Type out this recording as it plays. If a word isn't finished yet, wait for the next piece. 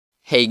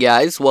Hey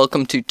guys,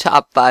 welcome to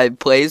Top 5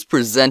 Plays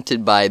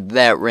presented by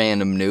That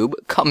Random Noob.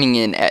 Coming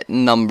in at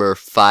number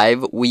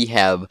 5, we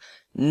have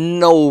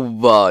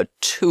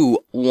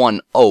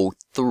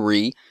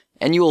Nova2103,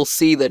 and you will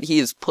see that he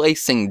is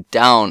placing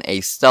down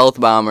a stealth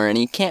bomber, and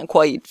he can't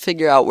quite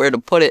figure out where to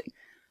put it,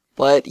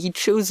 but he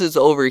chooses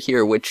over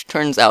here, which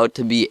turns out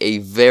to be a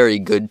very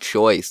good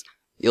choice.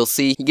 You'll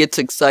see he gets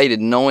excited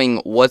knowing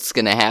what's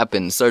gonna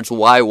happen, starts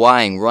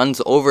YYing,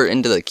 runs over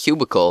into the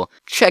cubicle.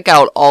 Check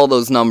out all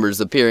those numbers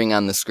appearing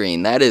on the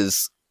screen.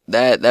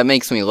 That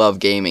makes me love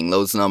gaming,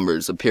 those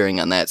numbers appearing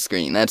on that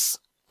screen.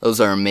 Those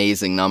are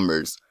amazing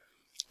numbers.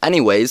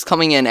 Anyways,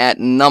 coming in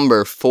at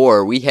number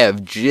 4, we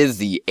have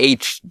Jizzy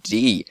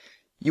HD.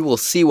 You will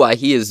see why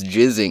he is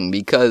jizzing,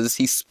 because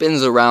he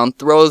spins around,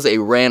 throws a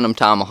random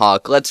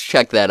tomahawk. Let's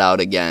check that out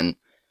again.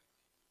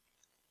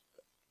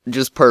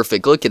 Just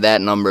perfect. Look at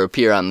that number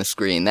appear on the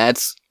screen.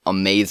 That's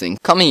amazing.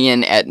 Coming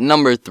in at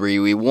number 3,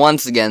 we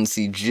once again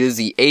see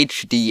Jizzy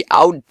HD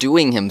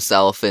outdoing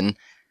himself, and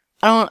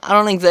I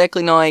don't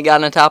exactly know how he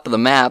got on top of the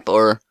map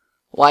or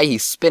why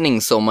he's spinning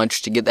so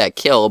much to get that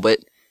kill, but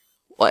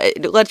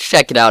let's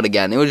check it out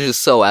again. It was just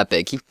so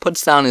epic. He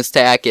puts down his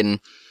tack and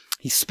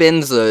he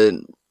spins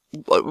an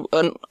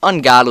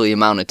ungodly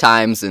amount of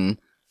times and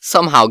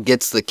somehow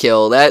gets the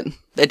kill. That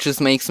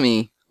just makes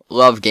me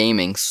love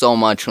gaming so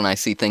much when I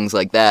see things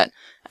like that.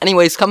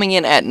 Anyways, coming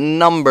in at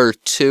number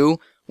 2,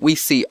 we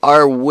see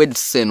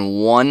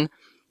Whitson1,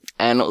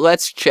 and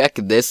let's check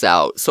this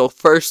out. So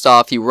first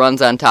off, he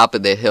runs on top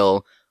of the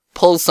hill,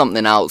 pulls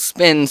something out,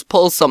 spins,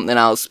 pulls something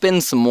out,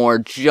 spins some more,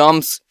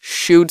 jumps,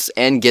 shoots,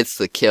 and gets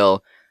the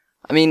kill.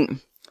 I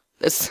mean,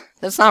 that's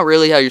not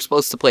really how you're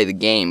supposed to play the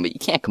game, but you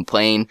can't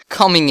complain.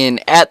 Coming in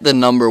at the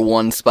number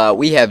 1 spot,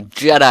 we have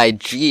Jedi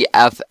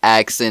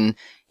GFX, and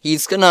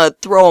he's gonna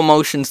throw a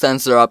motion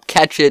sensor up,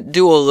 catch it,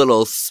 do a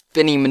little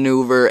spinny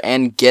maneuver,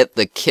 and get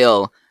the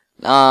kill.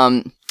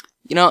 You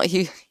know,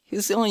 he's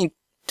the only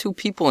 2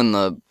 people in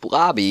the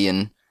lobby,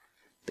 and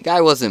the guy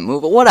wasn't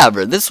moving.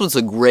 Whatever, this was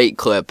a great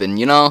clip, and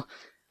you know,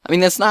 I mean,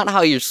 that's not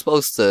how you're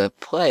supposed to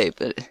play,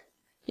 but,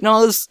 you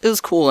know, it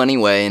was cool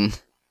anyway,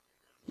 and,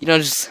 you know,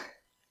 it's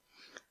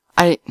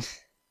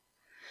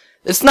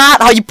not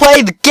how you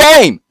play the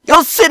game! You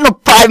don't sit in a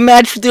private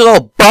match with your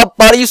little butt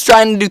buddies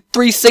trying to do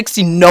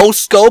 360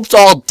 no-scopes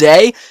all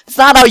day. It's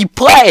not how you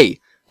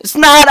play. It's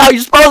not how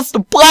you're supposed to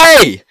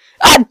play.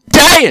 God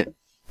dang it!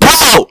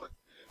 No!